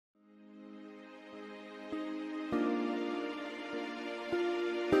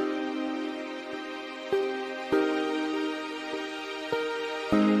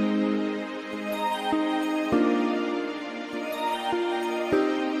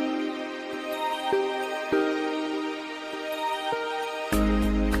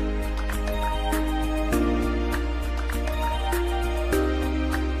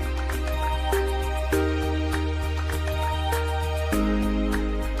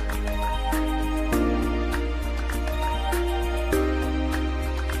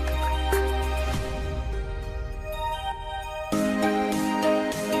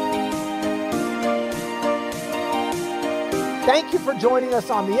for joining us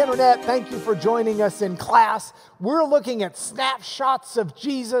on the internet. Thank you for joining us in class. We're looking at snapshots of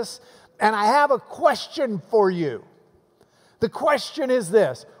Jesus, and I have a question for you. The question is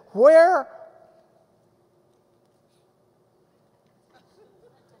this: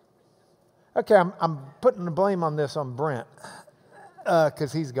 Okay, I'm putting the blame on this on Brent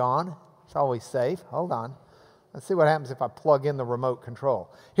because he's gone. It's always safe. Hold on. Let's see what happens if I plug in the remote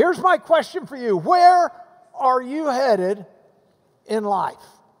control. Here's my question for you. Where are you headed in life?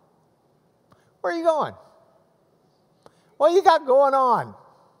 Where are you going? What you got going on?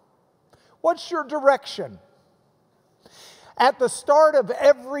 What's your direction? At the start of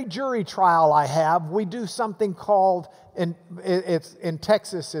every jury trial I have, we do something called, in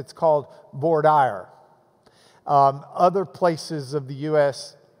Texas, it's called voir dire. Other places of the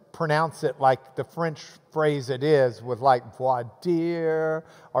U.S. pronounce it like the French phrase it is, with like voir dire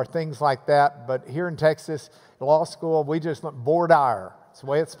or things like that. But here in Texas, law school, we just learn voir dire. It's the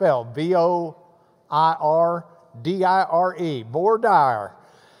way it's spelled, V-O-I-R-D-I-R-E, voir dire.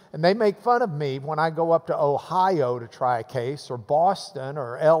 And they make fun of me when I go up to Ohio to try a case, or Boston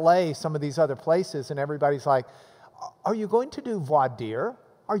or L.A., some of these other places, and everybody's like, are you going to do voir dire?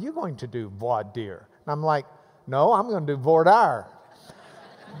 Are you going to do voir dire? And I'm like, no, I'm going to do voir dire.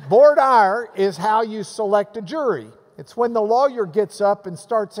 Voir dire is how you select a jury. It's when the lawyer gets up and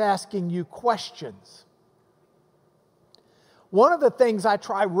starts asking you questions. One of the things I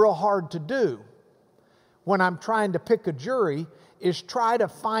try real hard to do when I'm trying to pick a jury is try to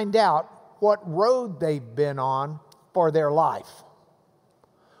find out what road they've been on for their life.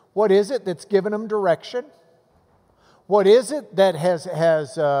 What is it that's given them direction? What is it that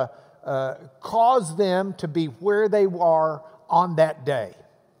has caused them to be where they are on that day?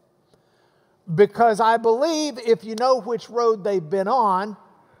 Because I believe if you know which road they've been on,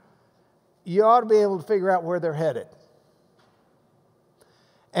 you ought to be able to figure out where they're headed.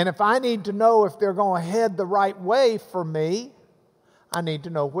 And if I need to know if they're going to head the right way for me, I need to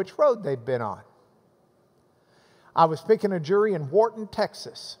know which road they've been on. I was picking a jury in Wharton,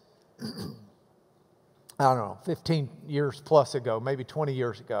 Texas. I don't know, 15 years plus ago, maybe 20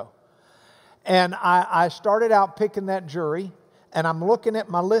 years ago. And I started out picking that jury, and I'm looking at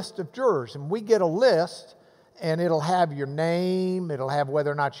my list of jurors. And we get a list, and it'll have your name, it'll have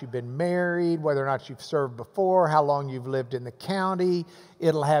whether or not you've been married, whether or not you've served before, how long you've lived in the county,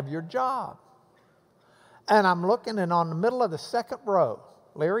 it'll have your job. And I'm looking, and on the middle of the second row,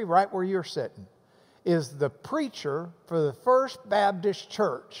 Larry, right where you're sitting, is the preacher for the First Baptist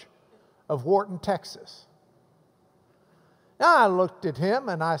Church of Wharton, Texas. Now I looked at him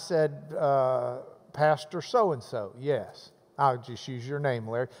and I said, Pastor so-and-so, yes. I'll just use your name,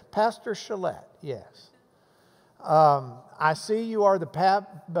 Larry. Pastor Shillette, yes. I see you are the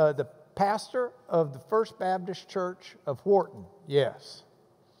pastor of the First Baptist Church of Wharton, yes.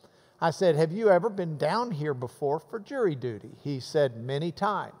 I said, have you ever been down here before for jury duty? He said, many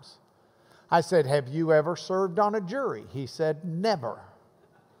times. I said, have you ever served on a jury? He said, never.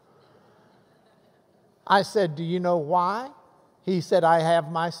 I said, do you know why? He said, I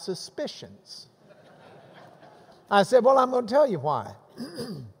have my suspicions. I said, well, I'm going to tell you why.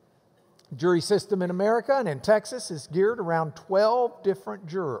 Jury system in America and in Texas is geared around 12 different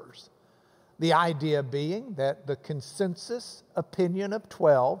jurors. The idea being that the consensus opinion of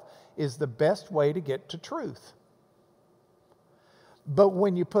 12 is the best way to get to truth. But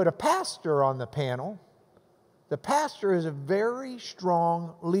when you put a pastor on the panel, the pastor is a very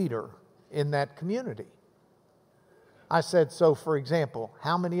strong leader in that community. I said, so for example,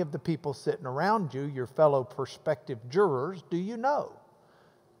 how many of the people sitting around you, your fellow prospective jurors, do you know?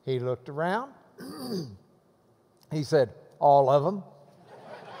 He looked around. He said, all of them.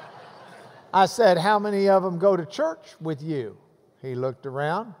 I said, how many of them go to church with you? He looked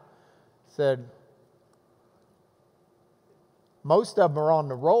around, said, most of them are on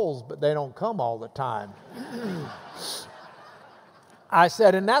the rolls, but they don't come all the time. I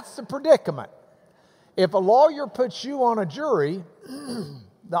said, and that's the predicament. If a lawyer puts you on a jury,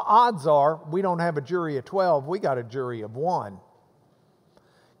 the odds are we don't have a jury of 12, we got a jury of 1.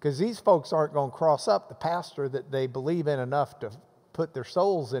 Because these folks aren't going to cross up the pastor that they believe in enough to put their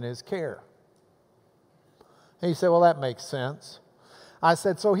souls in his care. He said, well, that makes sense. I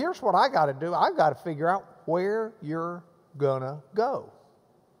said, so here's what I got to do. I've got to figure out where you're going to go.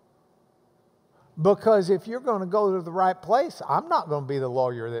 Because if you're going to go to the right place, I'm not going to be the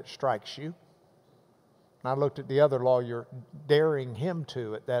lawyer that strikes you. And I looked at the other lawyer, daring him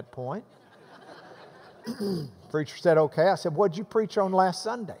to at that point. Preacher said, okay. I said, what'd you preach on last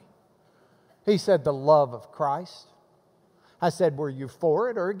Sunday? He said, the love of Christ. I said, were you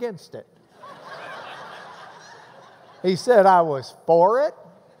for it or against it? He said, I was for it.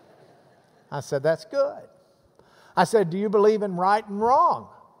 I said, that's good. I said, do you believe in right and wrong?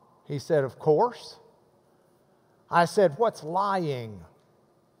 He said, of course. I said, what's lying?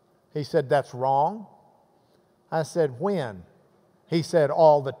 He said, that's wrong. I said, when? He said,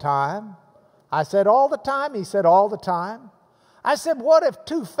 all the time. I said, all the time? He said, all the time. I said, what if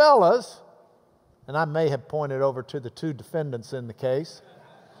two fellas, and I may have pointed over to the two defendants in the case,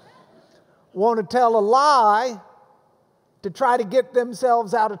 want to tell a lie to try to get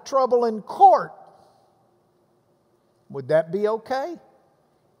themselves out of trouble in court? Would that be okay?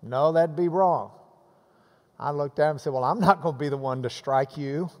 No, that'd be wrong. I looked at him and said, well, I'm not going to be the one to strike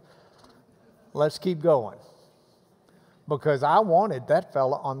you. Let's keep going. Because I wanted that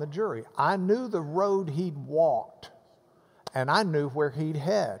fella on the jury. I knew the road he'd walked, and I knew where he'd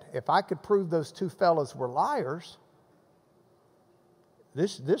head. If I could prove those two fellas were liars,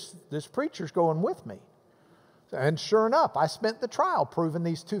 this preacher's going with me. And sure enough, I spent the trial proving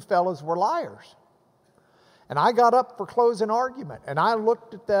these two fellas were liars. And I got up for closing argument, and I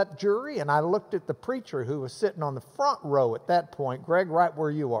looked at that jury, and I looked at the preacher who was sitting on the front row at that point, Greg, right where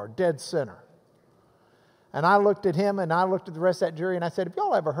you are, dead center. And I looked at him, and I looked at the rest of that jury, and I said, have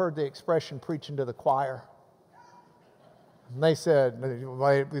y'all ever heard the expression preaching to the choir? And they said,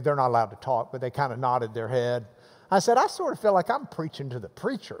 well, they're not allowed to talk, but they kind of nodded their head. I said, I sort of feel like I'm preaching to the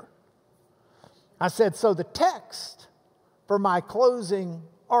preacher. I said, so the text for my closing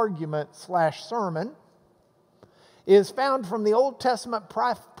argument / sermon is found from the Old Testament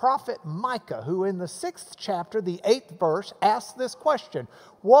prophet Micah, who in the 6th chapter, the 8th verse, asks this question: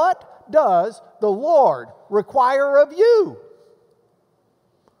 what does the Lord require of you?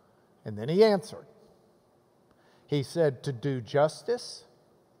 And then he answered. He said, to do justice,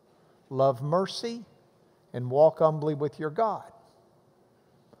 love mercy, and walk humbly with your God.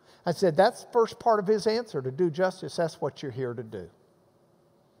 I said, that's the first part of his answer, to do justice. That's what you're here to do.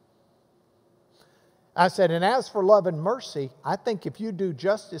 I said, and as for love and mercy, I think if you do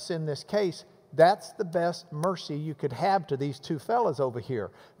justice in this case, that's the best mercy you could have to these two fellas over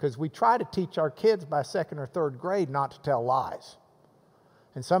here. Because we try to teach our kids by 2nd or 3rd grade not to tell lies.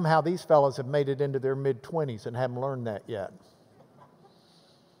 And somehow these fellas have made it into their mid-20s and haven't learned that yet.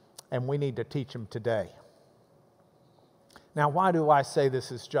 And we need to teach them today. Now, why do I say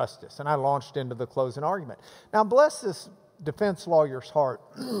this is justice? And I launched into the closing argument. Now, bless this defense lawyer's heart,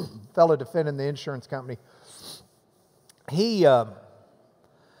 fellow defending the insurance company. He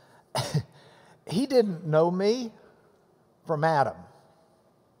didn't know me from Adam.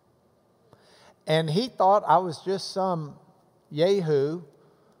 And he thought I was just some yahoo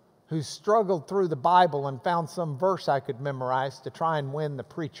who struggled through the Bible and found some verse I could memorize to try and win the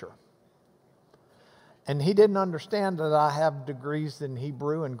preacher. And he didn't understand that I have degrees in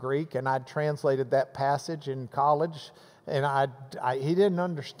Hebrew and Greek, and I'd translated that passage in college, and he didn't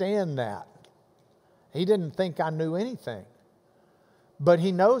understand that. He didn't think I knew anything. But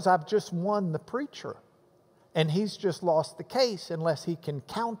he knows I've just won the preacher, and he's just lost the case unless he can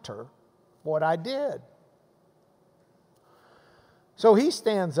counter what I did. So he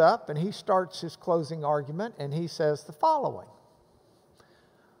stands up and he starts his closing argument, and he says the following: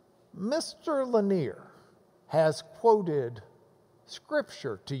 Mr. Lanier has quoted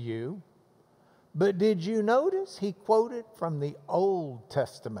Scripture to you, but did you notice he quoted from the Old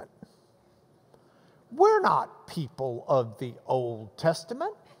Testament? We're not people of the Old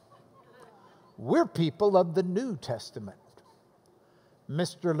Testament. We're people of the New Testament.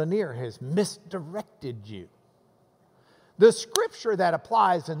 Mr. Lanier has misdirected you. The Scripture that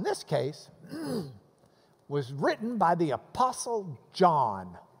applies in this case was written by the Apostle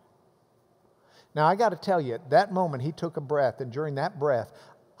John. Now, I got to tell you, at that moment, he took a breath, and during that breath,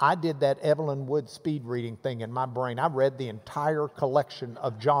 I did that Evelyn Wood speed reading thing in my brain. I read the entire collection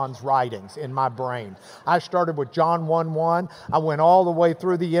of John's writings in my brain. I started with John 1:1. I went all the way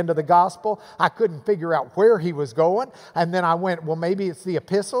through the end of the gospel. I couldn't figure out where he was going. And then I went, well, maybe it's the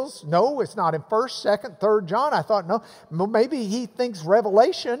epistles. No, it's not in 1st, 2nd, 3rd John. I thought, no, maybe he thinks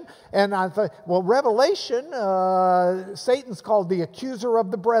Revelation. And I thought, well, Revelation, Satan's called the accuser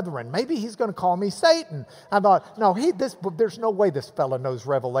of the brethren. Maybe he's going to call me Satan. I thought, no, there's no way this fella knows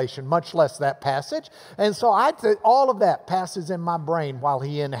Revelation, much less that passage. And so all of that passes in my brain while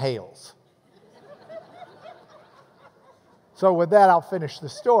he inhales. So with that, I'll finish the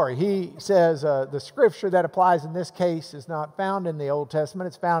story. He says the Scripture that applies in this case is not found in the Old Testament.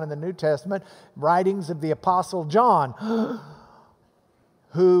 It's found in the New Testament, writings of the Apostle John,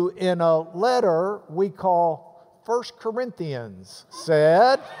 who in a letter we call 1 Corinthians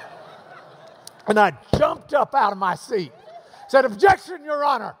said, and I jumped up out of my seat. Said, objection, Your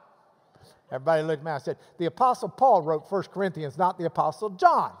Honor. Everybody looked at me. I said, the Apostle Paul wrote 1 Corinthians, not the Apostle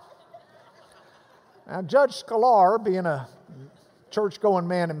John. Now, Judge Sklar, being a church-going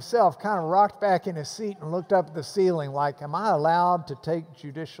man himself, kind of rocked back in his seat and looked up at the ceiling like, am I allowed to take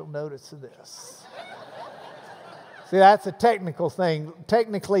judicial notice of this? See, that's a technical thing.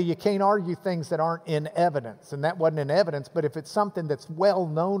 Technically, you can't argue things that aren't in evidence, and that wasn't in evidence, but if it's something that's well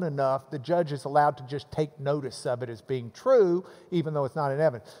known enough, the judge is allowed to just take notice of it as being true, even though it's not in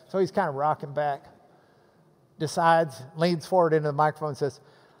evidence. So he's kind of rocking back, decides, leans forward into the microphone and says,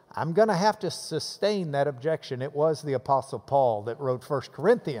 I'm going to have to sustain that objection. It was the Apostle Paul that wrote 1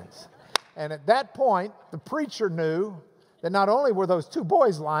 Corinthians. And at that point, the preacher knew that not only were those two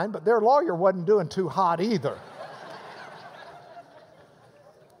boys lying, but their lawyer wasn't doing too hot either.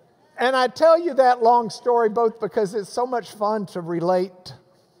 And I tell you that long story both because it's so much fun to relate,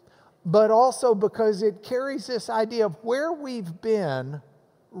 but also because it carries this idea of where we've been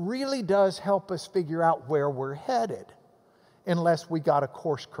really does help us figure out where we're headed, unless we got a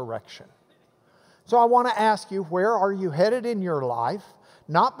course correction. So I want to ask you, where are you headed in your life?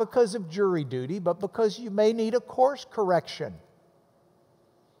 Not because of jury duty, but because you may need a course correction.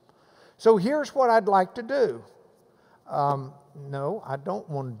 So here's what I'd like to do. No, I don't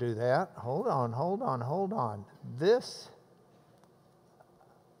want to do that. Hold on.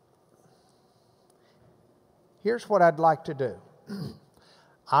 Here's what I'd like to do.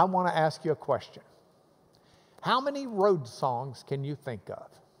 I want to ask you a question. How many road songs can you think of?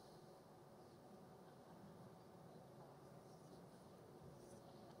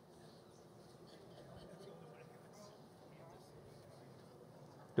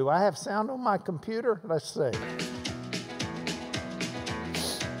 Do I have sound on my computer? Let's see.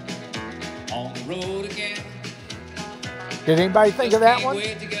 On the road again. Did anybody think of that one?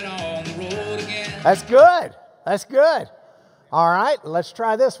 Wait to get on the road again. That's good. That's good. All right, let's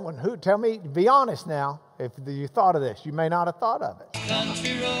try this one. Tell me, be honest now, if you thought of this. You may not have thought of it.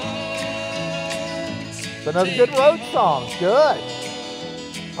 Country roads. It's another good road song. Good.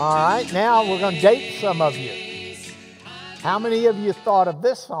 All right, now we're going to date some of you. How many of you thought of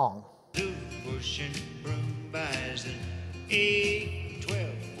this song? Pushing broom buys an 8-12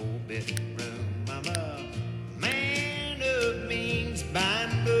 4-bedroom. I'm a man of means, by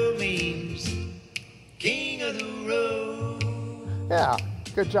no means, king of the road. Yeah,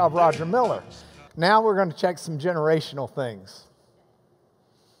 good job, Roger Miller. Now we're going to check some generational things.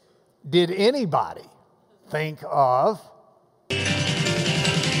 Did anybody think of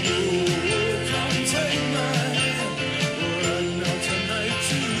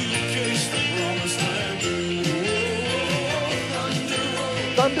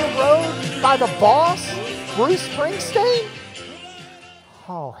Thunder Road by the Boss, Bruce Springsteen?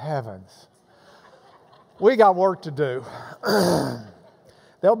 Oh, heavens. We got work to do.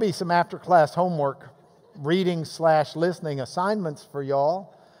 There'll be some after-class homework, reading/listening assignments for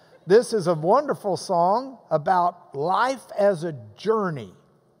y'all. This is a wonderful song about life as a journey.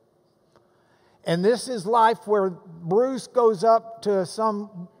 And this is life where Bruce goes up to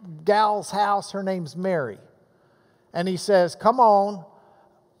some gal's house. Her name's Mary. And he says, come on.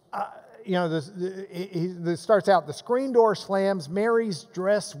 This starts out, the screen door slams, Mary's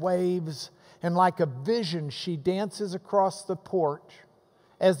dress waves, and like a vision, she dances across the porch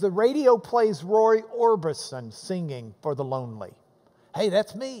as the radio plays Roy Orbison singing For the Lonely. Hey,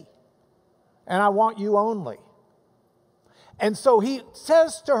 that's me. And I want you only. And so he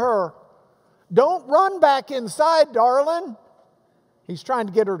says to her, don't run back inside, darling. He's trying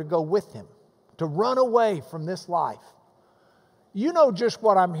to get her to go with him, to run away from this life. You know just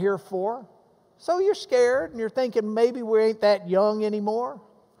what I'm here for. So you're scared and you're thinking maybe we ain't that young anymore.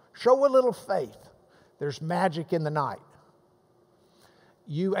 Show a little faith. There's magic in the night.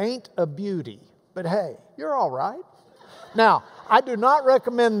 You ain't a beauty, but hey, you're all right. Now, I do not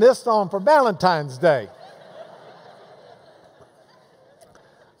recommend this song for Valentine's Day.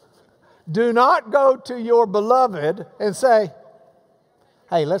 Do not go to your beloved and say,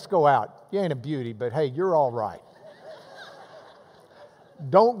 hey, let's go out. You ain't a beauty, but hey, you're all right.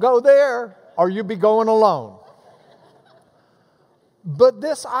 Don't go there or you'll be going alone. But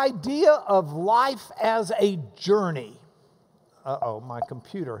this idea of life as a journey. My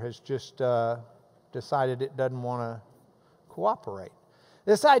computer has just decided it doesn't want to cooperate.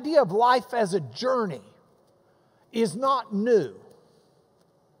 This idea of life as a journey is not new.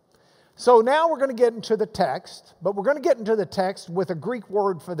 So now we're going to get into the text, but we're going to get into the text with a Greek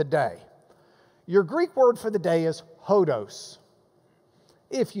word for the day. Your Greek word for the day is hodos.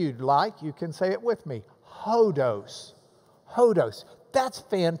 If you'd like, you can say it with me. Hodos. Hodos. That's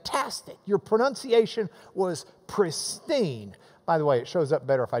fantastic. Your pronunciation was pristine. By the way, it shows up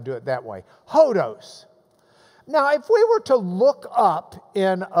better if I do it that way. Hodos. Now, if we were to look up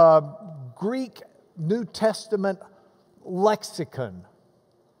in a Greek New Testament lexicon,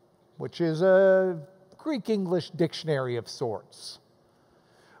 which is a Greek-English dictionary of sorts,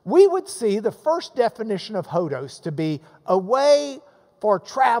 we would see the first definition of hodos to be a way for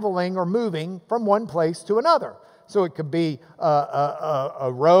traveling or moving from one place to another. So it could be a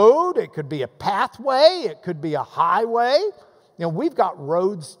road, it could be a pathway, it could be a highway. You know, we've got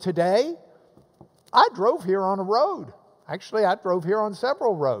roads today. I drove here on a road. Actually, I drove here on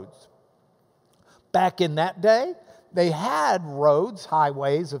several roads. Back in that day, they had roads,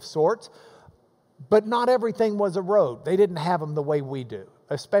 highways of sorts, but not everything was a road. They didn't have them the way we do,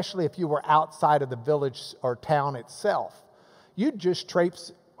 especially if you were outside of the village or town itself. You'd just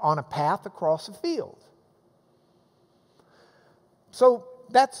traipse on a path across a field. So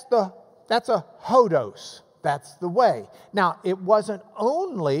that's a hodos. That's the way. Now, it wasn't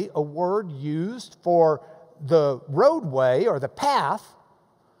only a word used for the roadway or the path,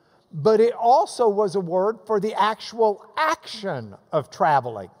 but it also was a word for the actual action of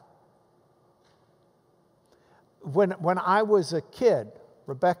traveling. When I was a kid,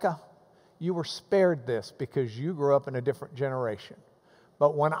 Rebecca, you were spared this because you grew up in a different generation.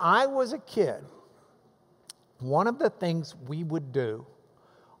 But when I was a kid, one of the things we would do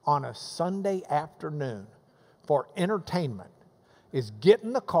on a Sunday afternoon for entertainment is get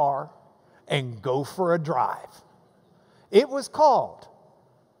in the car and go for a drive. It was called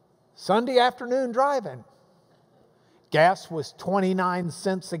Sunday afternoon driving. Gas was 29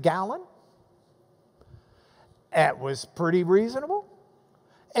 cents a gallon. It was pretty reasonable.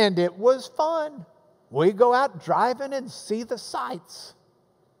 And it was fun. We go out driving and see the sights.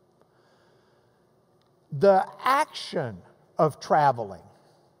 The action of traveling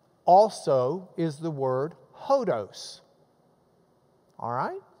also is the word hodos. All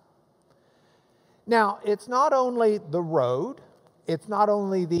right? Now, it's not only the road, it's not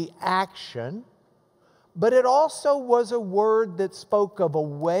only the action, but it also was a word that spoke of a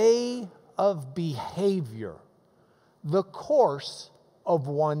way of behavior, the course of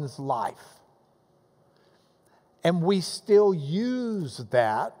one's life. And we still use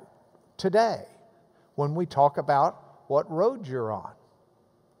that today when we talk about what road you're on,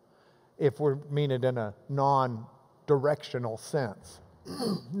 if we mean it in a non-directional sense.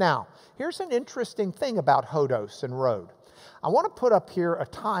 Now, here's an interesting thing about hodos and road. I want to put up here a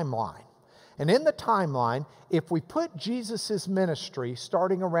timeline. And in the timeline, if we put Jesus' ministry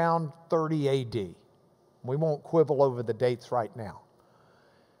starting around 30 AD, we won't quibble over the dates right now.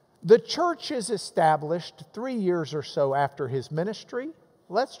 The church is established 3 years or so after his ministry.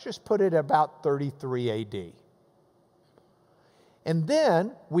 Let's just put it about 33 AD. And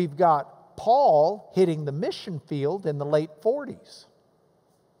then we've got Paul hitting the mission field in the late 40s,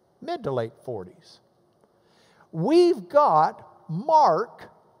 mid to late 40s. We've got Mark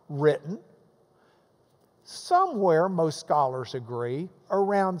written somewhere, most scholars agree,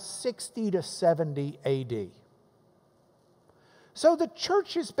 around 60 to 70 AD. So the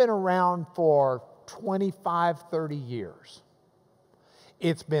church has been around for 25, 30 years.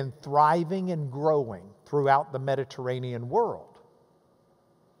 It's been thriving and growing throughout the Mediterranean world.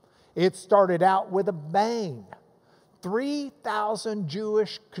 It started out with a bang. 3,000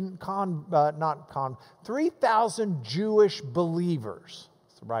 Jewish 3,000 Jewish believers,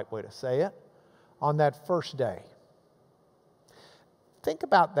 that's the right way to say it, on that first day. Think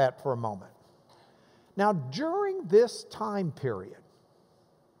about that for a moment. Now, during this time period,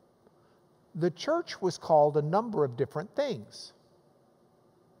 the church was called a number of different things.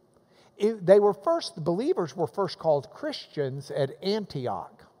 The believers were first called Christians at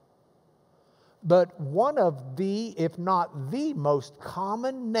Antioch. But one of the, if not the most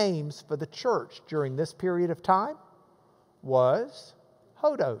common names for the church during this period of time was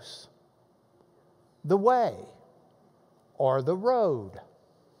hodos, the way, or the road,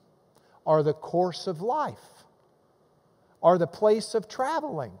 or the course of life, or the place of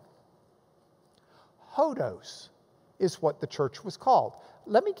traveling. Hodos is what the church was called.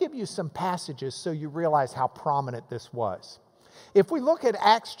 Let me give you some passages so you realize how prominent this was. If we look at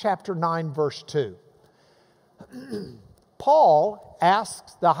Acts chapter 9, verse 2, Paul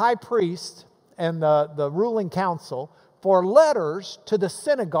asks the high priest and the ruling council for letters to the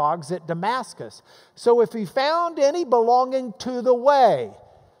synagogues at Damascus. So if he found any belonging to the way,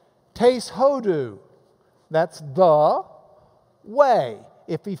 tes hodu, that's the way.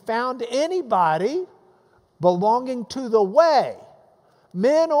 If he found anybody belonging to the way,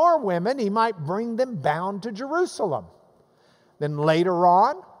 men or women, he might bring them bound to Jerusalem. Then later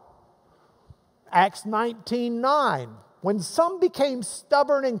on, Acts 19:9, when some became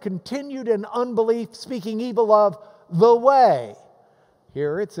stubborn and continued in unbelief, speaking evil of the way.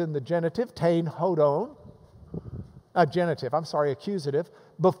 Here it's in the genitive, tein hodon. Accusative.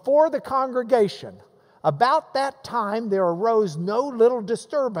 Before the congregation, about that time there arose no little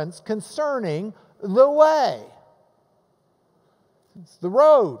disturbance concerning the way. It's the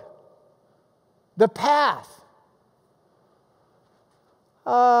road, the path.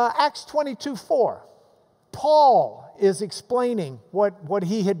 Acts 22:4. Paul is explaining what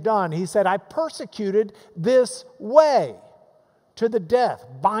he had done. He said, I persecuted this way to the death,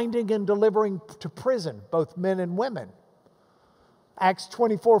 binding and delivering to prison both men and women. Acts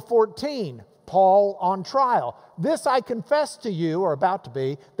 24:14, Paul on trial. This I confess to you, or about to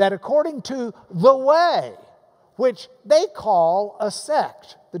be, that according to the way, which they call a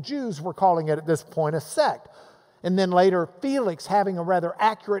sect. The Jews were calling it at this point a sect. And then later, Felix, having a rather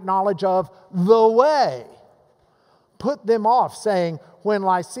accurate knowledge of the way, put them off, saying, when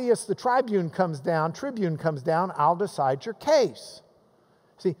Lysias the tribune comes down, I'll decide your case.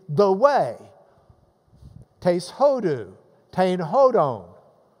 See, the way. Tes hodu, tein hodon,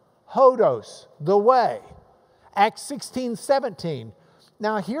 hodos, the way. Acts 16:17.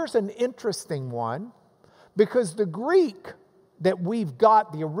 Now here's an interesting one, because the Greek that we've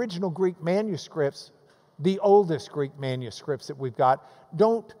got, the original Greek manuscripts, the oldest Greek manuscripts that we've got,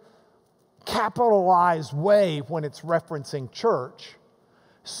 don't capitalize way when it's referencing church.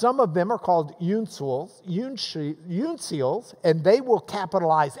 Some of them are called uncials, and they will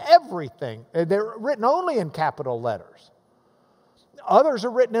capitalize everything. They're written only in capital letters. Others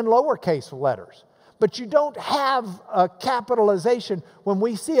are written in lowercase letters. But you don't have a capitalization. When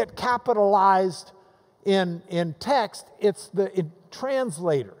we see it capitalized in text, it's the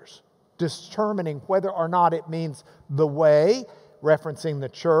translators determining whether or not it means the way, referencing the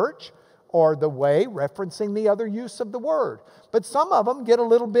church, or the way, referencing the other use of the word. But some of them get a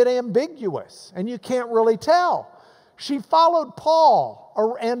little bit ambiguous, and you can't really tell. She followed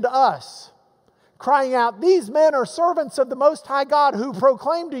Paul and us, crying out, these men are servants of the Most High God who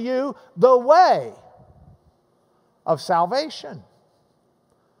proclaim to you the way of salvation.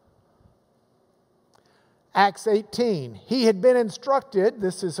 Acts 18, he had been instructed,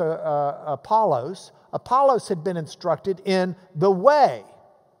 this is Apollos. Apollos had been instructed in the way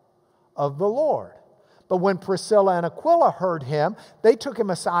of the Lord. But when Priscilla and Aquila heard him, they took him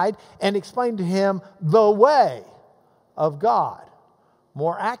aside and explained to him the way of God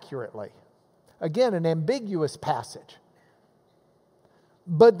more accurately. Again, an ambiguous passage.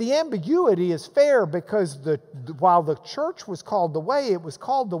 But the ambiguity is fair because while the church was called the way, it was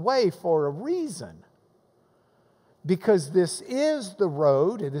called the way for a reason. Because this is the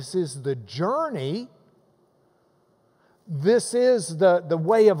road, this is the journey, this is the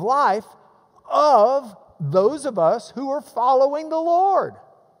way of life of those of us who are following the Lord.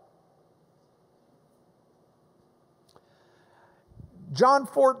 John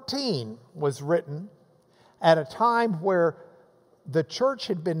 14 was written at a time where the church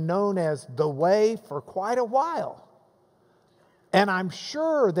had been known as the way for quite a while. And I'm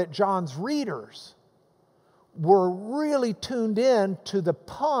sure that John's readers were really tuned in to the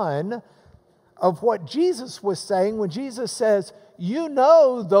pun of what Jesus was saying when Jesus says, you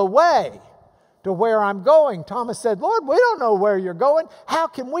know the way to where I'm going. Thomas said, Lord, we don't know where you're going. How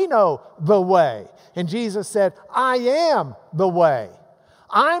can we know the way? And Jesus said, I am the way.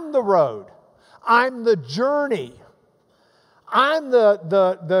 I'm the road. I'm the journey. I'm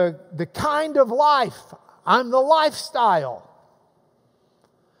the kind of life. I'm the lifestyle.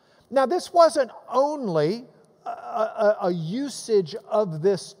 Now, this wasn't only a usage of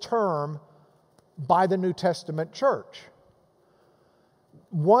this term by the New Testament church.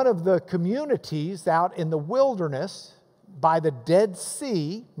 One of the communities out in the wilderness by the Dead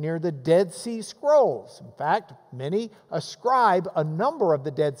Sea, near the Dead Sea Scrolls. In fact, many ascribe a number of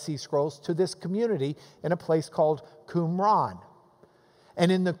the Dead Sea Scrolls to this community in a place called Qumran.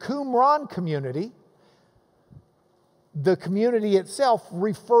 And in the Qumran community, the community itself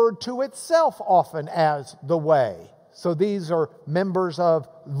referred to itself often as the way. So these are members of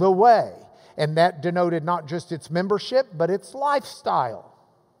the way. And that denoted not just its membership, but its lifestyle.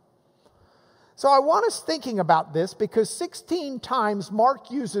 So I want us thinking about this because 16 times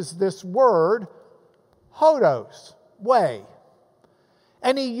Mark uses this word, hodos, way.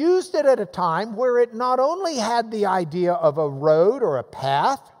 And he used it at a time where it not only had the idea of a road or a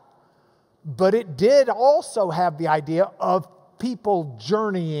path, but it did also have the idea of people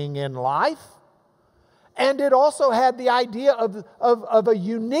journeying in life. And it also had the idea of a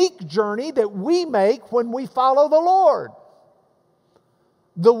unique journey that we make when we follow the Lord.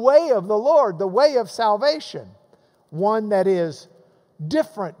 The way of the Lord, the way of salvation. one that is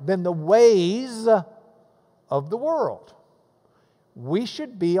different than the ways of the world. We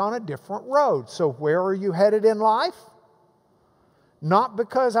should be on a different road. So where are you headed in life? Not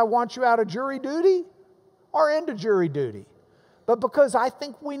because I want you out of jury duty or into jury duty, but because I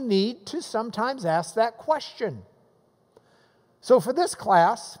think we need to sometimes ask that question. So for this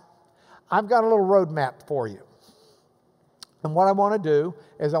class, I've got a little roadmap for you. And what I want to do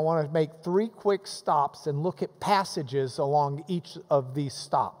is I want to make 3 quick stops and look at passages along each of these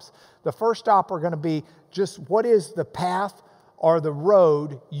stops. The first stop are going to be just what is the path or the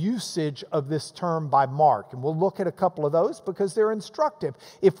road usage of this term by Mark. And we'll look at a couple of those because they're instructive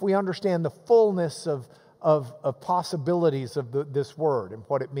if we understand the fullness of possibilities of this word and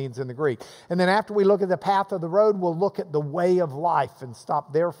what it means in the Greek. And then after we look at the path of the road, we'll look at the way of life and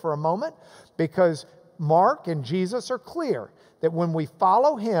stop there for a moment, because Mark and Jesus are clear that when we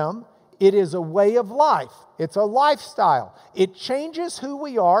follow him, it is a way of life. It's a lifestyle. It changes who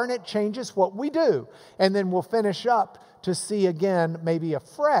we are and it changes what we do. And then we'll finish up to see again, maybe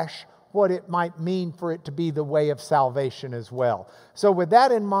afresh, what it might mean for it to be the way of salvation as well. So with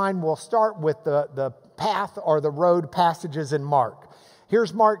that in mind, we'll start with the path or the road passages in Mark.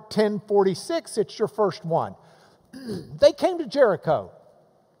 Here's Mark 10:46. It's your first one. They came to Jericho.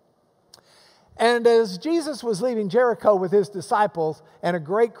 And as Jesus was leaving Jericho with his disciples and a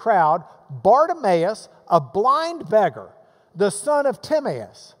great crowd, Bartimaeus, a blind beggar, the son of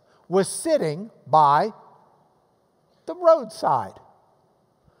Timaeus, was sitting by the roadside.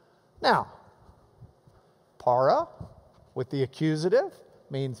 Now, para with the accusative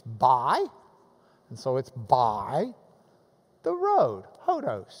means by, and so it's by the road,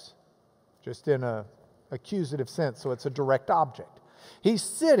 hodos, just in a accusative sense, so it's a direct object. He's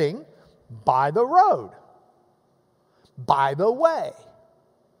sitting by the road, by the way.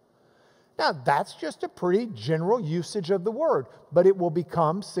 Now, that's just a pretty general usage of the word, but it will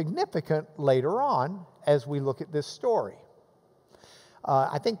become significant later on as we look at this story.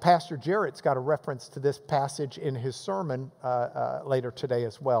 I think Pastor Jarrett's got a reference to this passage in his sermon later today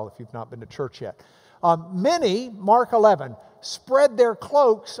as well, if you've not been to church yet. Many, Mark 11, spread their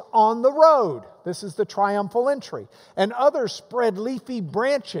cloaks on the road. This is the triumphal entry. And others spread leafy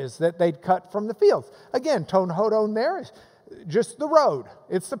branches that they'd cut from the fields. Again, ton hodon there is just the road.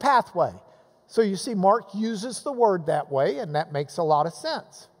 It's the pathway. So you see, Mark uses the word that way, and that makes a lot of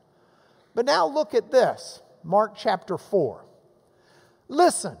sense. But now look at this, Mark chapter 4.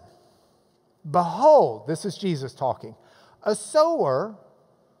 Listen, behold, this is Jesus talking, a sower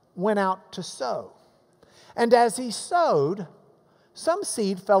went out to sow. And as he sowed, some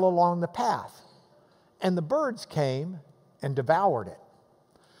seed fell along the path, and the birds came and devoured it.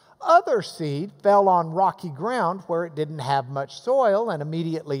 Other seed fell on rocky ground where it didn't have much soil, and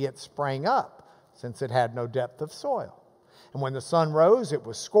immediately it sprang up, since it had no depth of soil. And when the sun rose, it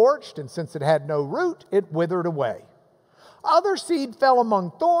was scorched, and since it had no root, it withered away. Other seed fell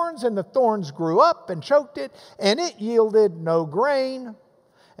among thorns, and the thorns grew up and choked it, and it yielded no grain.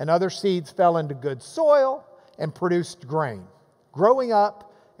 And other seeds fell into good soil and produced grain, growing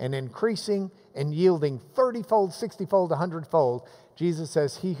up and increasing and yielding 30-fold, 60-fold, 100-fold. Jesus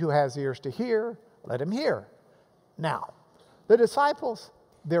says, he who has ears to hear, let him hear. Now, the disciples,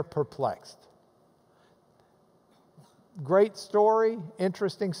 they're perplexed. Great story,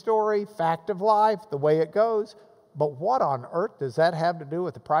 interesting story, fact of life, the way it goes. But what on earth does that have to do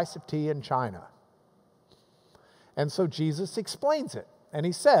with the price of tea in China? And so Jesus explains it. And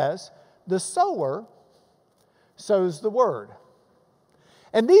he says, the sower sows the word.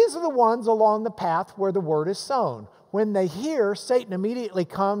 And these are the ones along the path where the word is sown. When they hear, Satan immediately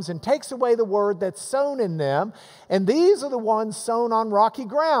comes and takes away the word that's sown in them. And these are the ones sown on rocky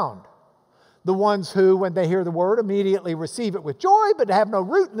ground. The ones who, when they hear the word, immediately receive it with joy, but have no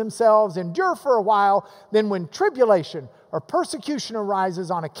root in themselves, endure for a while. Then when tribulation or persecution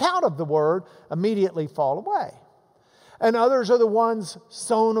arises on account of the word, immediately fall away. And others are the ones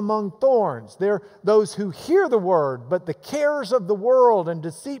sown among thorns. They're those who hear the word, but the cares of the world and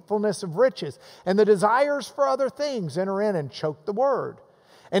deceitfulness of riches and the desires for other things enter in and choke the word.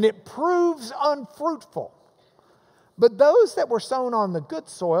 And it proves unfruitful. But those that were sown on the good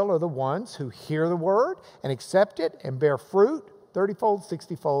soil are the ones who hear the word and accept it and bear fruit 30-fold,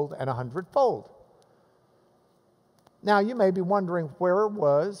 60-fold, and 100-fold. Now, you may be wondering, where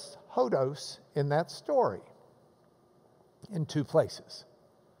was hodos in that story? In 2 places.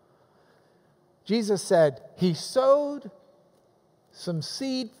 Jesus said, he sowed, some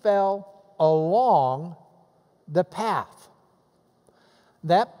seed fell along the path.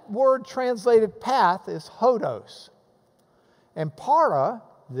 That word translated path is hodos. And para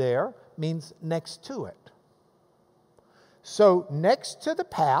there means next to it. So next to the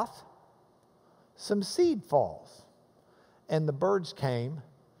path, some seed falls, and the birds came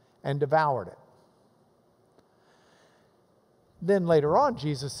and devoured it. Then later on,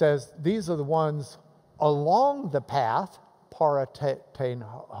 Jesus says, these are the ones along the path, paratein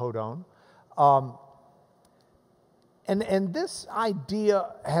hodon. And this idea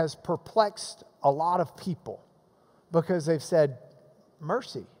has perplexed a lot of people because they've said,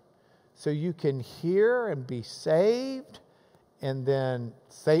 mercy. So you can hear and be saved, and then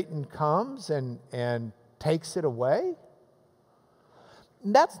Satan comes and takes it away?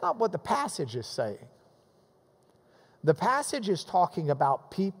 And that's not what the passage is saying. The passage is talking about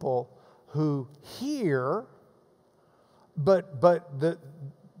people who hear, but the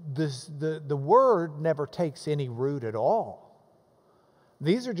word never takes any root at all.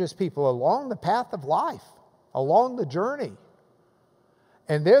 These are just people along the path of life, along the journey.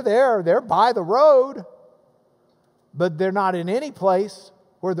 And they're there, they're by the road, but they're not in any place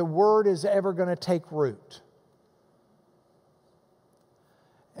where the word is ever going to take root.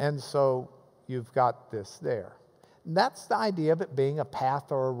 And so you've got this there. And that's the idea of it being a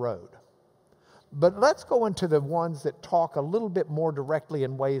path or a road. But let's go into the ones that talk a little bit more directly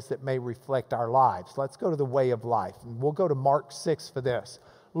in ways that may reflect our lives. Let's go to the way of life. And we'll go to Mark 6 for this.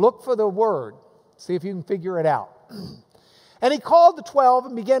 Look for the word. See if you can figure it out. And he called the 12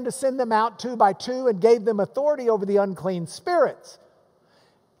 and began to send them out 2 by 2 and gave them authority over the unclean spirits.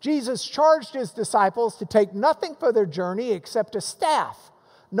 Jesus charged his disciples to take nothing for their journey except a staff.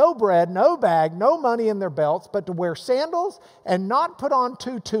 No bread, no bag, no money in their belts, but to wear sandals and not put on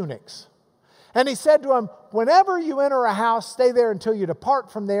 2 tunics. And he said to them, whenever you enter a house, stay there until you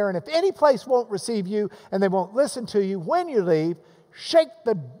depart from there. And if any place won't receive you and they won't listen to you, when you leave, shake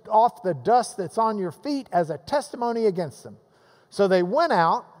off the dust that's on your feet as a testimony against them. So they went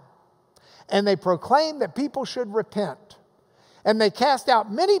out and they proclaimed that people should repent. And they cast out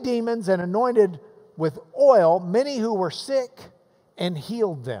many demons and anointed with oil many who were sick and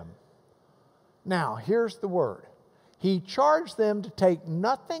healed them. Now, here's the word. He charged them to take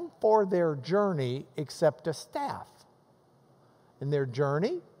nothing for their journey except a staff. And their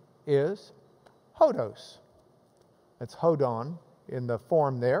journey is hodos. It's hodon in the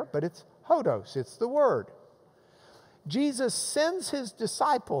form there, but it's hodos. It's the word. Jesus sends his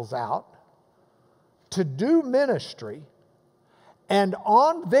disciples out to do ministry, and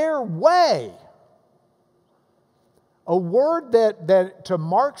on their way, a word that to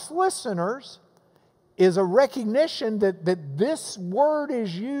Mark's listeners is a recognition that this word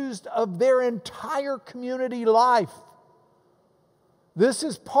is used of their entire community life. This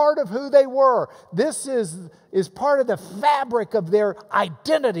is part of who they were. This is part of the fabric of their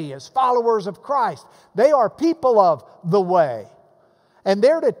identity as followers of Christ. They are people of the way. And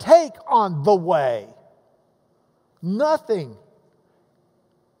they're to take on the way. Nothing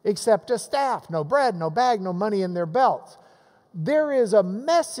except a staff. No bread, no bag, no money in their belts. There is a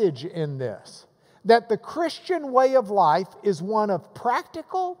message in this that the Christian way of life is one of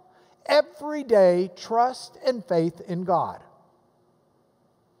practical, everyday trust and faith in God.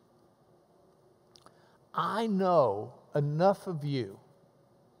 I know enough of you,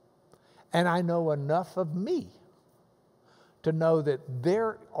 and I know enough of me to know that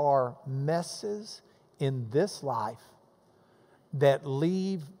there are messes in this life that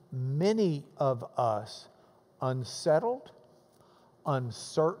leave many of us unsettled,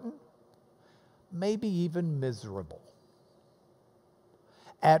 uncertain, maybe even miserable,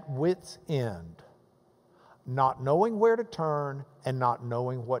 at wit's end, not knowing where to turn and not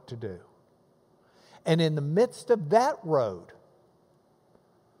knowing what to do. And in the midst of that road,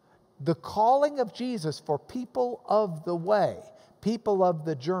 the calling of Jesus for people of the way, people of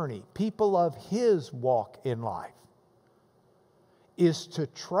the journey, people of his walk in life, is to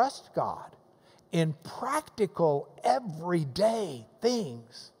trust God in practical, everyday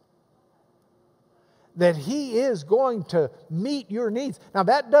things. That he is going to meet your needs. Now,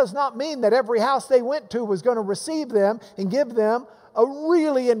 that does not mean that every house they went to was going to receive them and give them a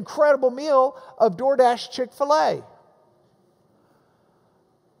really incredible meal of DoorDash Chick-fil-A.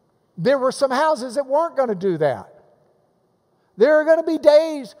 There were some houses that weren't going to do that. There are going to be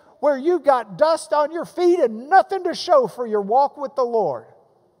days where you've got dust on your feet and nothing to show for your walk with the Lord.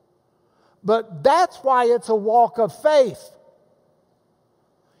 But that's why it's a walk of faith.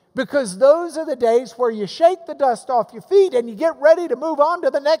 Because those are the days where you shake the dust off your feet and you get ready to move on to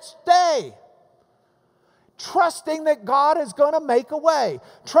the next day. Trusting that God is going to make a way.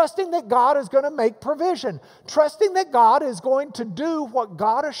 Trusting that God is going to make provision. Trusting that God is going to do what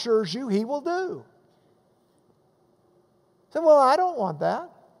God assures you he will do. So, well, I don't want that.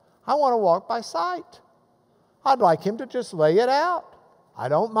 I want to walk by sight. I'd like him to just lay it out. I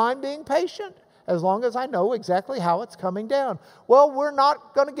don't mind being patient as long as I know exactly how it's coming down. Well, we're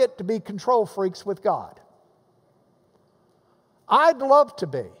not going to get to be control freaks with God. I'd love to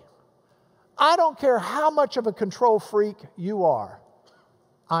be. I don't care how much of a control freak you are.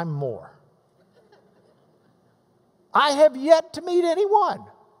 I'm more. I have yet to meet anyone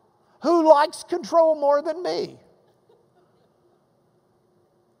who likes control more than me.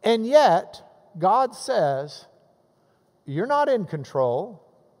 And yet, God says, you're not in control.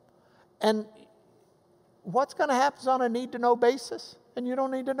 And what's going to happen is on a need-to-know basis, and you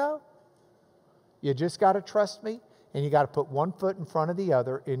don't need to know. You just got to trust me, and you got to put one foot in front of the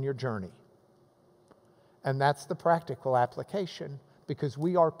other in your journey. And that's the practical application, because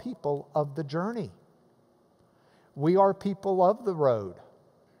we are people of the journey. We are people of the road.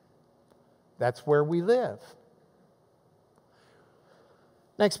 That's where we live.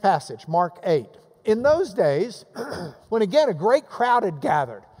 Next passage, Mark 8. In those days, when again a great crowd had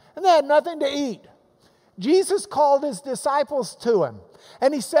gathered, and they had nothing to eat, Jesus called his disciples to him.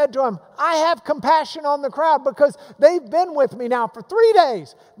 And he said to them, I have compassion on the crowd because they've been with me now for 3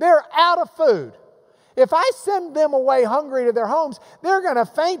 days. They're out of food. If I send them away hungry to their homes, they're going to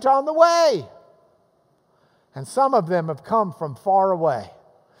faint on the way. And some of them have come from far away.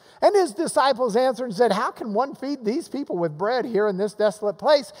 And his disciples answered and said, how can one feed these people with bread here in this desolate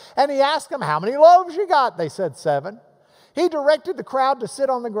place? And he asked them, how many loaves you got? They said 7. He directed the crowd to sit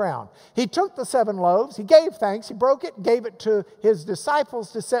on the ground. He took the 7 loaves, he gave thanks, he broke it, gave it to his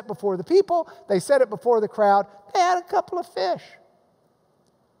disciples to set before the people. They set it before the crowd. They had a couple of fish.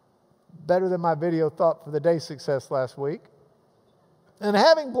 Better than my video thought for the day success last week. And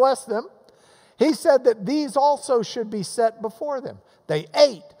having blessed them, he said that these also should be set before them. They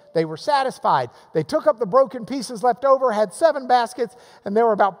ate. They were satisfied. They took up the broken pieces left over, had 7 baskets, and there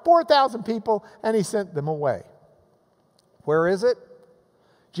were about 4,000 people, and he sent them away. Where is it?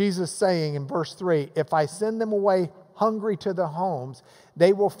 Jesus saying in verse 3, if I send them away hungry to their homes,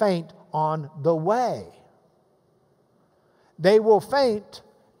 they will faint on the way. They will faint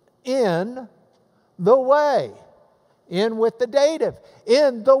in the way. In with the dative.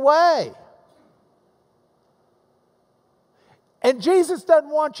 In the way. And Jesus doesn't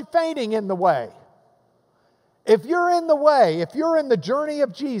want you fainting in the way. If you're in the way, if you're in the journey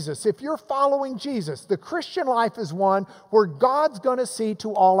of Jesus, if you're following Jesus, the Christian life is one where God's going to see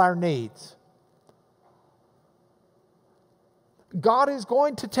to all our needs. God is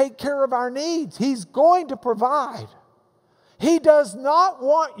going to take care of our needs. He's going to provide. He does not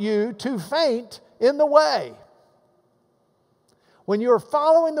want you to faint in the way. When you're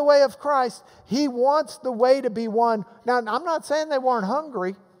following the way of Christ, He wants the way to be one. Now, I'm not saying they weren't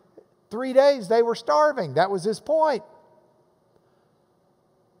hungry. 3 days they were starving. That was His point.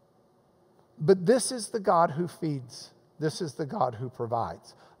 But this is the God who feeds. This is the God who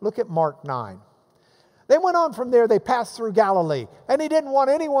provides. Look at Mark 9. They went on from there, they passed through Galilee. And He didn't want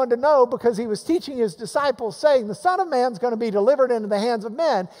anyone to know because He was teaching His disciples, saying, the Son of Man's going to be delivered into the hands of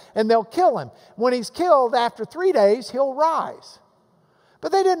men, and they'll kill Him. When He's killed, after 3 days, He'll rise.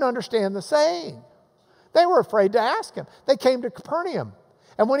 But they didn't understand the saying. They were afraid to ask Him. They came to Capernaum.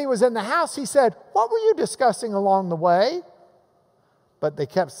 And when He was in the house, He said, what were you discussing along the way? But they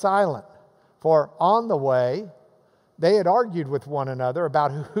kept silent. For on the way, they had argued with one another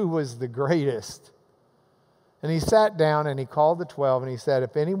about who was the greatest. And He sat down and He called the 12 and He said,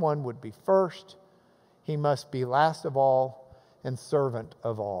 if anyone would be first, he must be last of all and servant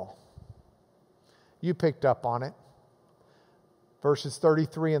of all. You picked up on it. Verses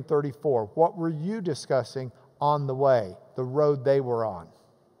 33 and 34. What were you discussing on the way, the road they were on?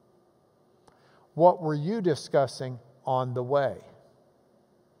 What were you discussing on the way?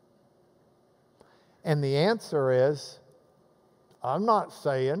 And the answer is, I'm not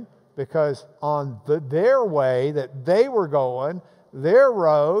saying, because on their way that they were going, their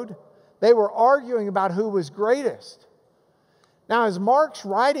road, they were arguing about who was greatest. Now, as Mark's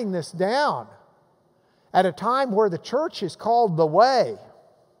writing this down, at a time where the church is called the way,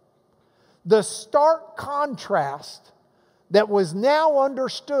 the stark contrast that was now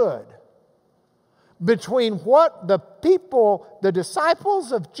understood between what the people, the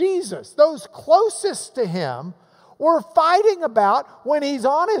disciples of Jesus, those closest to Him, were fighting about when He's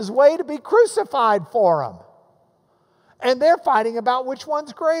on His way to be crucified for them. And they're fighting about which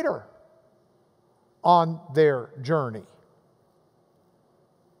one's greater on their journey.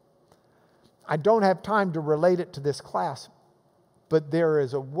 I don't have time to relate it to this class, but there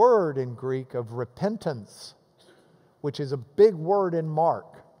is a word in Greek of repentance, which is a big word in Mark.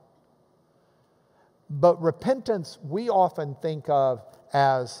 But repentance we often think of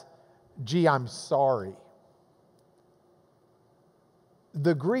as, gee, I'm sorry.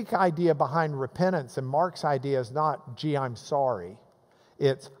 The Greek idea behind repentance and Mark's idea is not, gee, I'm sorry.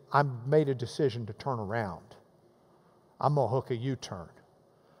 It's, I've made a decision to turn around. I'm going to hook a U-turn.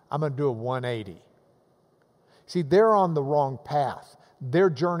 I'm going to do a 180. See, they're on the wrong path. Their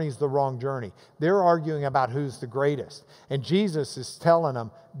journey's the wrong journey. They're arguing about who's the greatest. And Jesus is telling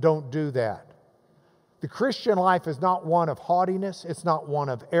them, don't do that. The Christian life is not one of haughtiness. It's not one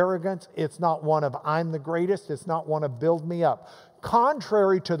of arrogance. It's not one of I'm the greatest. It's not one of build me up.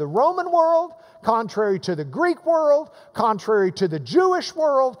 Contrary to the Roman world, contrary to the Greek world, contrary to the Jewish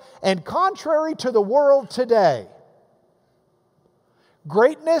world, and contrary to the world today.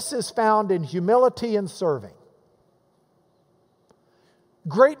 Greatness is found in humility and serving.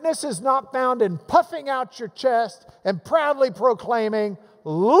 Greatness is not found in puffing out your chest and proudly proclaiming,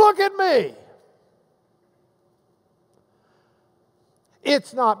 look at me.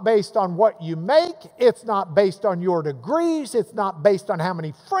 It's not based on what you make. It's not based on your degrees. It's not based on how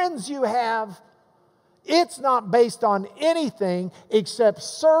many friends you have. It's not based on anything except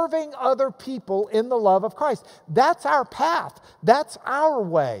serving other people in the love of Christ. That's our path. That's our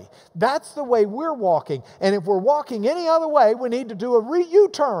way. That's the way we're walking. And if we're walking any other way, we need to do a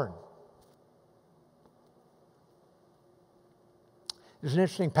U-turn. There's an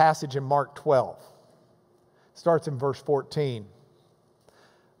interesting passage in Mark 12. It starts in verse 14.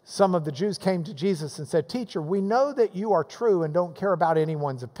 Some of the Jews came to Jesus and said, "Teacher, we know that you are true and don't care about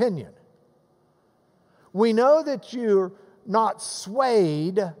anyone's opinion. We know that you're not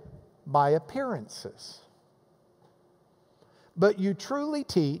swayed by appearances, but you truly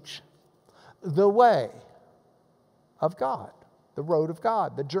teach the way of God, the road of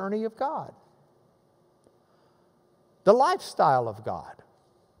God, the journey of God, the lifestyle of God.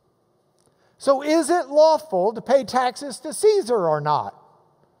 So is it lawful to pay taxes to Caesar or not?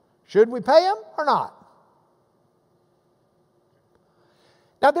 Should we pay him or not?"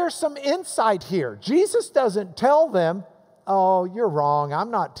 Now there's some insight here. Jesus doesn't tell them, "Oh, you're wrong. I'm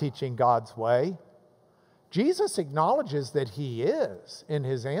not teaching God's way." Jesus acknowledges that he is in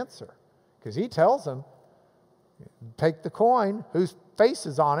his answer, because he tells them, take the coin, whose face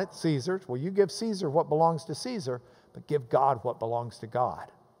is on it? Caesar's. Well, you give Caesar what belongs to Caesar, but give God what belongs to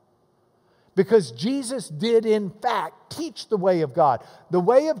God. Because Jesus did in fact teach the way of God. The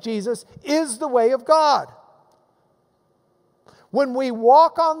way of Jesus is the way of God. When we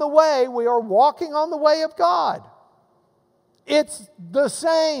walk on the way, we are walking on the way of God. It's the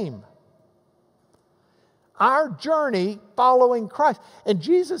same. Our journey following Christ. And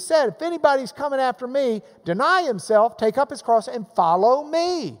Jesus said, if anybody's coming after me, deny himself, take up his cross, and follow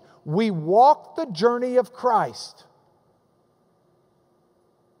me. We walk the journey of Christ.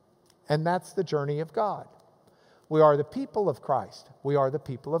 And that's the journey of God. We are the people of Christ. We are the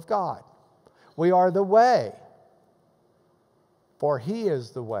people of God. We are the way. For he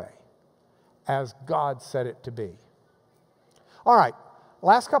is the way, as God said it to be. All right,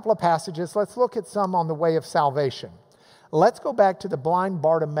 last couple of passages. Let's look at some on the way of salvation. Let's go back to the blind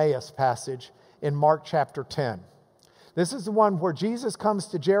Bartimaeus passage in Mark chapter 10. This is the one where Jesus comes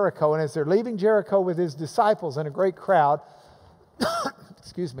to Jericho, and as they're leaving Jericho with his disciples and a great crowd,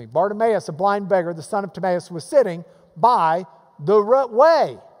 excuse me, Bartimaeus, a blind beggar, the son of Timaeus, was sitting by the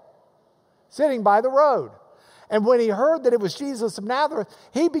way, sitting by the road. And when he heard that it was Jesus of Nazareth,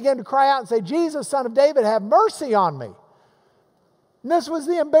 he began to cry out and say, "Jesus, son of David, have mercy on me." And this was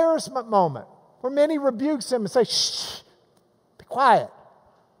the embarrassment moment where many rebukes him and say, "Shh, be quiet."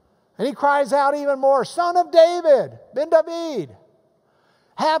 And he cries out even more, "Son of David, Ben David,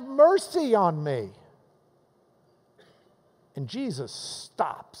 have mercy on me." And Jesus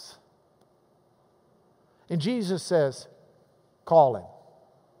stops. And Jesus says, "Call him."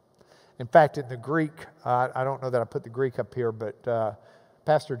 In fact, in the Greek, I don't know that I put the Greek up here, but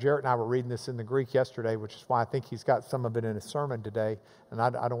Pastor Jarrett and I were reading this in the Greek yesterday, which is why I think he's got some of it in his sermon today. And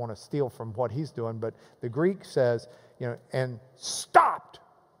I don't want to steal from what he's doing, but the Greek says, and stopped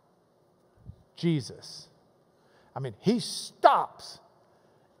Jesus. I mean, he stops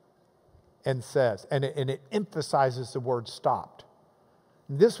and says, and it emphasizes the word stopped.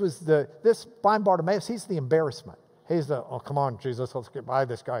 This blind Bartimaeus, he's the embarrassment. He's the, "Oh, come on, Jesus, let's get by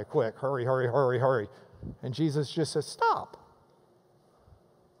this guy quick. Hurry, hurry, hurry, hurry." And Jesus just says, "Stop."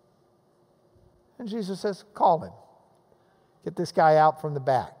 And Jesus says, "Call him. Get this guy out from the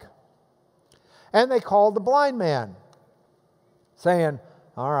back." And they called the blind man, saying,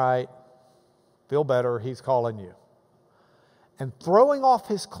 "All right, feel better, he's calling you." And throwing off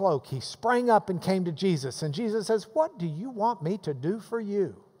his cloak, he sprang up and came to Jesus. And Jesus says, "What do you want me to do for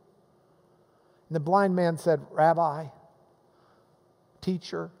you?" And the blind man said, "Rabbi,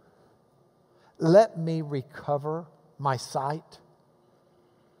 teacher, let me recover my sight."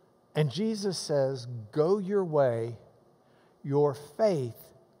 And Jesus says, go your way, your faith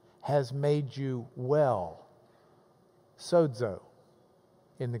has made you well. Sozo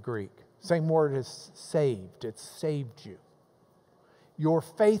in the Greek. Same word as saved. It's saved you. Your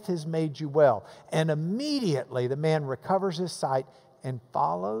faith has made you well. And immediately the man recovers his sight and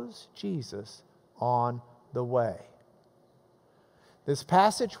follows Jesus on the way. This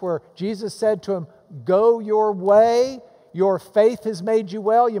passage where Jesus said to him, go your way, your faith has made you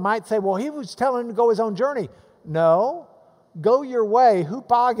well. You might say, well, he was telling him to go his own journey. No, go your way.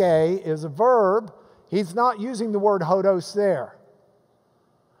 Hupage is a verb. He's not using the word hodos there.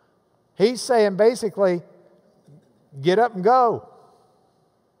 He's saying basically, get up and go.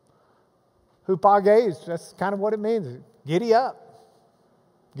 Hupage, that's kind of what it means. Giddy up.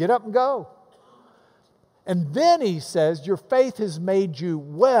 Get up and go. And then he says, your faith has made you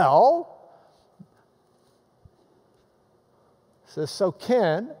well. So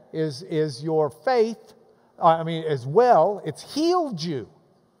soken is your faith, as well, it's healed you.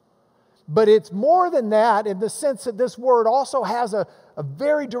 But it's more than that in the sense that this word also has a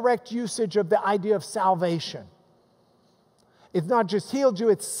very direct usage of the idea of salvation. It's not just healed you,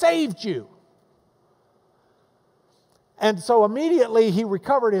 it's saved you. And so immediately he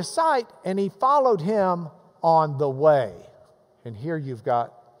recovered his sight and he followed him on the way. And here you've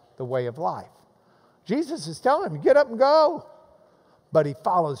got the way of life. Jesus is telling him, get up and go. But he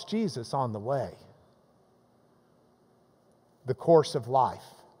follows Jesus on the way. The course of life.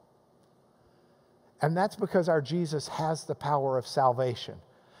 And that's because our Jesus has the power of salvation.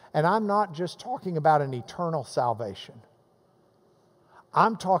 And I'm not just talking about an eternal salvation.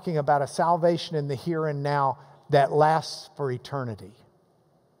 I'm talking about a salvation in the here and now that lasts for eternity.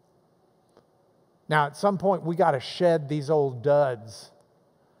 Now, at some point, we got to shed these old duds.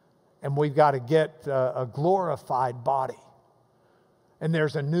 And we've got to get a glorified body. And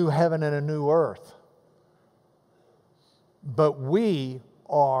there's a new heaven and a new earth. But we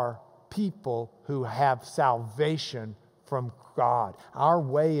are people who have salvation from God. Our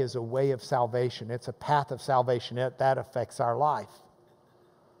way is a way of salvation. It's a path of salvation. That affects our life.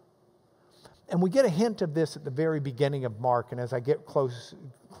 And we get a hint of this at the very beginning of Mark. And as I get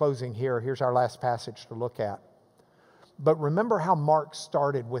closing here, here's our last passage to look at. But remember how Mark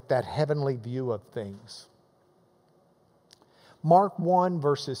started with that heavenly view of things. Mark 1,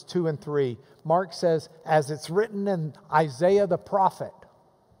 verses 2 and 3. Mark says, as it's written in Isaiah the prophet.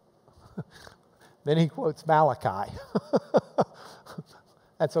 Then he quotes Malachi.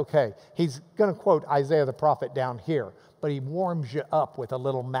 That's okay. He's going to quote Isaiah the prophet down here. But he warms you up with a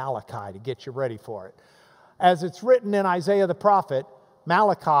little Malachi to get you ready for it. As it's written in Isaiah the prophet,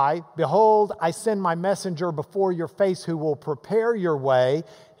 Malachi, behold, I send my messenger before your face who will prepare your way.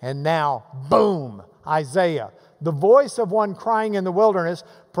 And now, boom, Isaiah, the voice of one crying in the wilderness,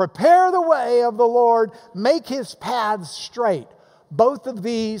 prepare the way of the Lord, make his paths straight. Both of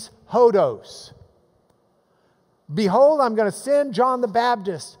these, hodos. Behold, I'm going to send John the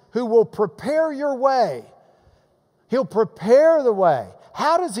Baptist who will prepare your way. He'll prepare the way.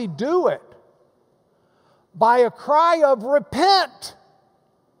 How does he do it? By a cry of repent.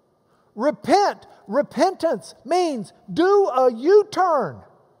 Repent. Repentance means do a U-turn.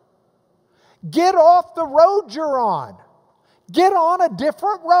 Get off the road you're on. Get on a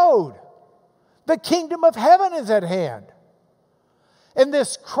different road. The kingdom of heaven is at hand. And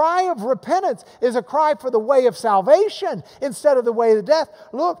this cry of repentance is a cry for the way of salvation instead of the way of death.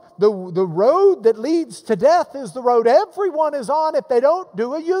 Look, the road that leads to death is the road everyone is on if they don't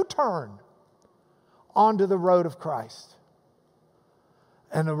do a U-turn onto the road of Christ.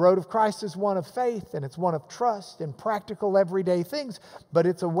 And the road of Christ is one of faith and it's one of trust and practical everyday things, but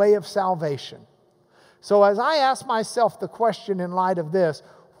it's a way of salvation. So as I ask myself the question in light of this,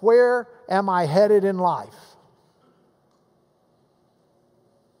 where am I headed in life?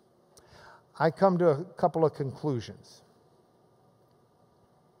 I come to a couple of conclusions.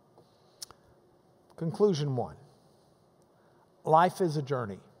 Conclusion 1. Life is a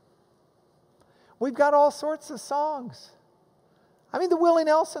journey. We've got all sorts of songs. The Willie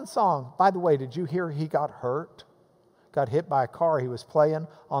Nelson song. By the way, did you hear he got hurt? Got hit by a car he was playing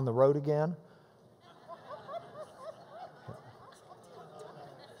on the road again?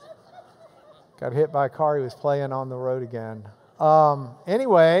 Got hit by a car he was playing on the road again.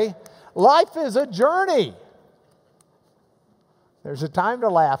 Anyway, life is a journey. There's a time to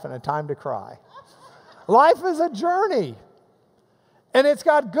laugh and a time to cry. Life is a journey. And it's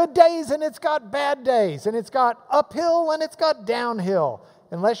got good days and it's got bad days. And it's got uphill and it's got downhill.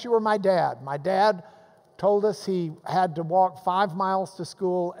 Unless you were my dad. My dad told us he had to walk 5 miles to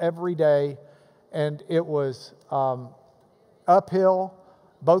school every day. And it was uphill,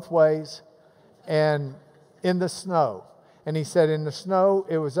 both ways, and in the snow. And he said in the snow,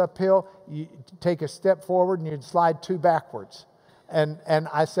 it was uphill. You take a step forward and you'd slide 2 backwards. And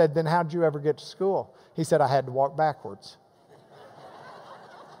I said, then how'd you ever get to school? He said, I had to walk backwards.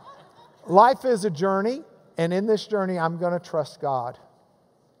 Life is a journey, and in this journey, I'm going to trust God.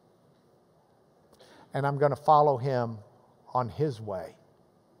 And I'm going to follow Him on His way.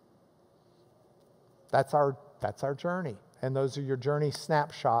 That's our journey. And those are your journey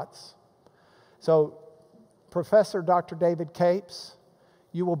snapshots. So, Professor Dr. David Capes,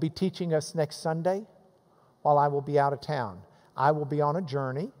 you will be teaching us next Sunday while I will be out of town. I will be on a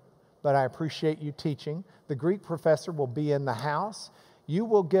journey, but I appreciate you teaching. The Greek professor will be in the house. You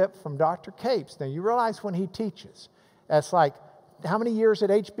will get from Dr. Capes. Now, you realize when he teaches, that's like, how many years at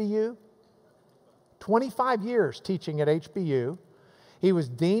HBU? 25 years teaching at HBU. He was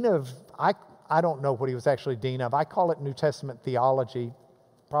dean of, I don't know what he was actually dean of. I call it New Testament theology.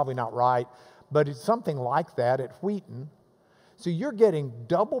 Probably not right. But it's something like that at Wheaton. So you're getting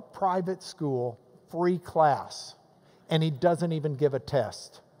double private school, free class. And he doesn't even give a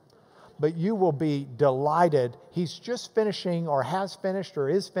test. But you will be delighted. He's just finishing or has finished or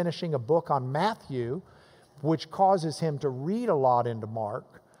is finishing a book on Matthew, which causes him to read a lot into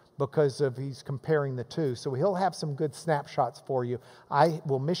Mark because of he's comparing the two. So he'll have some good snapshots for you. I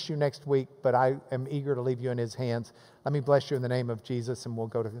will miss you next week, but I am eager to leave you in his hands. Let me bless you in the name of Jesus, and we'll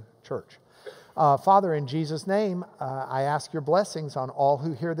go to church. Father, in Jesus' name, I ask your blessings on all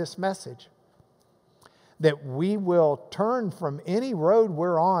who hear this message, that we will turn from any road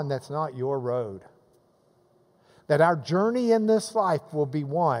we're on that's not your road, that our journey in this life will be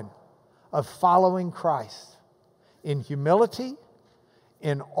one of following Christ in humility,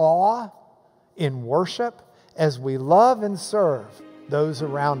 in awe, in worship, as we love and serve those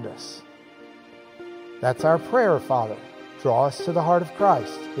around us. That's our prayer, Father. Draw us to the heart of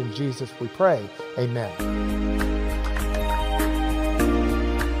Christ. In Jesus we pray. Amen.